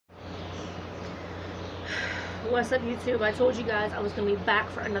What's up, YouTube? I told you guys I was going to be back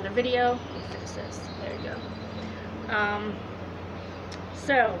for another video. Let me fix this. There you go.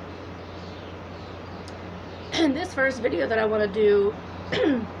 So, this first video that I want to do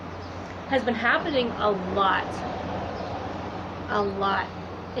has been happening a lot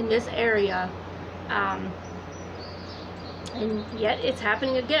in this area. And yet it's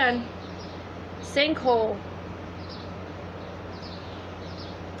happening again. Sinkhole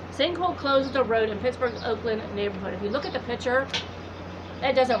closed the road in Pittsburgh's Oakland neighborhood. If you look at the picture,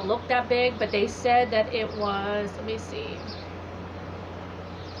 it doesn't look that big, but they said that it was, let me see.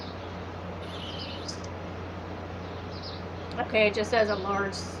 Okay, it just says a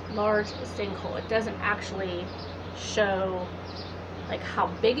large sinkhole. It doesn't actually show like how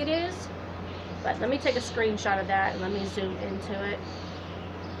big it is, but let me take a screenshot of that and let me zoom into it.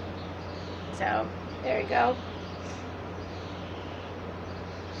 So, there you go.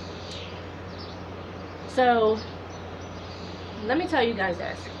 So, let me tell you guys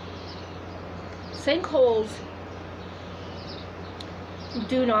this. Sinkholes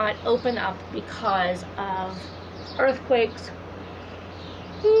do not open up because of earthquakes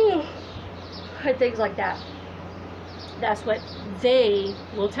and things like that. That's what they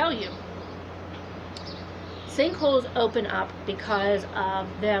will tell you. Sinkholes open up because of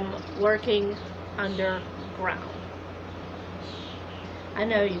them working underground. I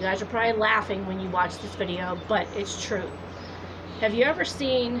know you guys are probably laughing when you watch this video, but it's true. Have you ever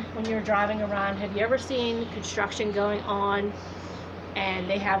seen, when you're driving around, have you ever seen construction going on and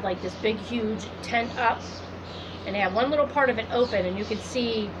they have like this big huge tent up and they have one little part of it open and you can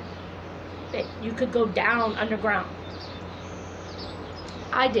see that you could go down underground?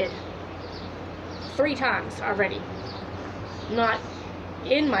 I did 3 times already. Not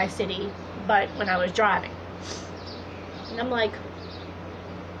in my city, but when I was driving. And I'm like,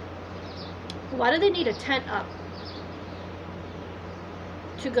 why do they need a tent up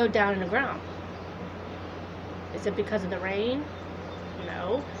to go down in the ground? Is it because of the rain?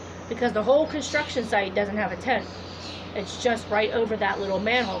 No. Because the whole construction site doesn't have a tent. It's just right over that little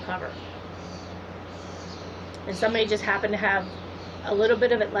manhole cover. And somebody just happened to have a little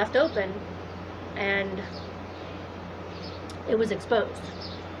bit of it left open and it was exposed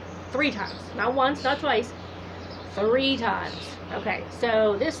 3 times. Not once, not twice, 3 times. Okay,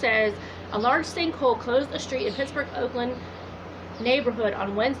 so this says, a large sinkhole closed a street in Pittsburgh, Oakland neighborhood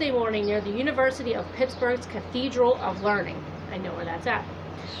on Wednesday morning near the University of Pittsburgh's Cathedral of Learning. I know where that's at.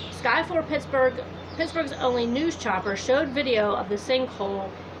 Sky 4 Pittsburgh's only news chopper, showed video of the sinkhole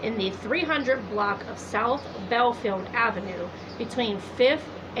in the 300 block of South Belfield Avenue between 5th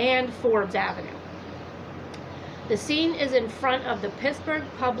and Forbes Avenue. The scene is in front of the Pittsburgh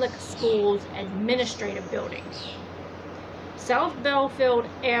Public Schools Administrative Building. South Belfield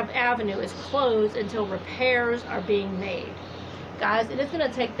Avenue is closed until repairs are being made. Guys, it is going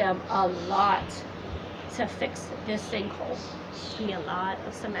to take them a lot to fix this sinkhole. It's going to be a lot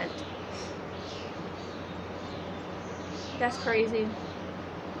of cement. That's crazy.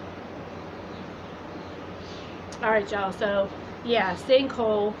 Alright, y'all. So, yeah,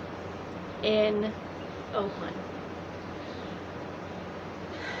 sinkhole in Oakland.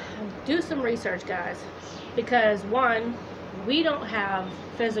 Do some research, guys. Because, one, we don't have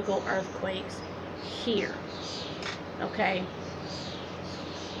physical earthquakes here. Okay?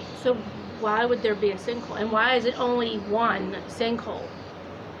 So, why would there be a sinkhole? And why is it only one sinkhole?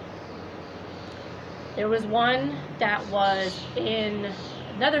 There was one that was in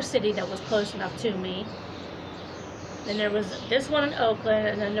another city that was close enough to me. Then there was this one in Oakland,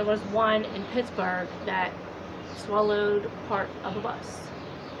 and then there was one in Pittsburgh that swallowed part of a bus.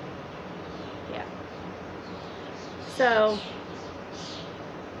 Yeah. So,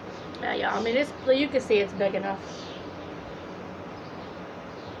 yeah, I mean, you can see it's big enough.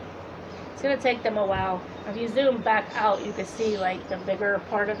 It's going to take them a while. If you zoom back out, you can see, like, the bigger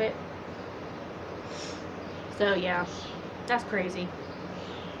part of it. So, yeah, that's crazy.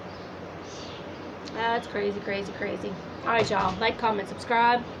 That's crazy, crazy, crazy. Alright, y'all. Like, comment,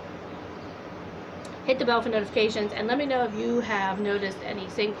 subscribe. Hit the bell for notifications. And let me know if you have noticed any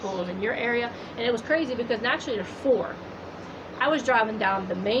sinkholes in your area. And it was crazy because actually there's 4. I was driving down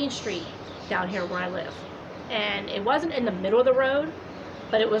the main street down here where I live. And it wasn't in the middle of the road,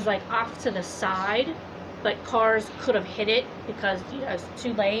 but it was like off to the side. But cars could have hit it because, you know, it's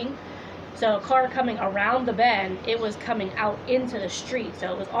 2-lane. So a car coming around the bend, it was coming out into the street.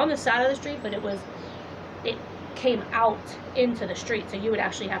 So it was on the side of the street, but it came out into the street. So you would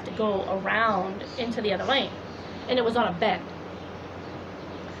actually have to go around into the other lane. And it was on a bend.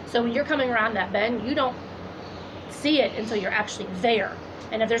 So when you're coming around that bend, you don't see it until you're actually there.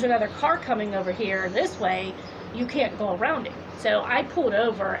 And if there's another car coming over here this way, you can't go around it. So I pulled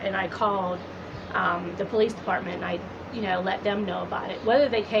over and I called the police department, and I, you know, let them know about it. Whether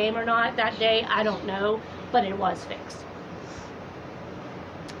they came or not that day, I don't know, but it was fixed.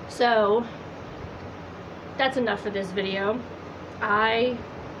 So that's enough for this video. I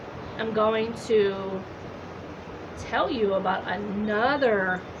am going to tell you about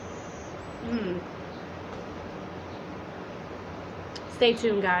another stay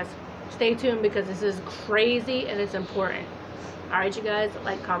tuned, guys. Stay tuned, because this is crazy and it's important. Alright, you guys,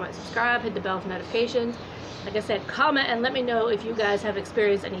 like, comment, subscribe, hit the bell for notifications. Like I said, comment and let me know if you guys have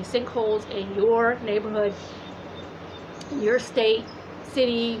experienced any sinkholes in your neighborhood, in your state,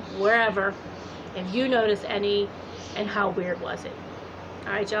 city, wherever. If you noticed any, and how weird was it.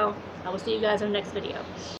 Alright, y'all, I will see you guys in the next video.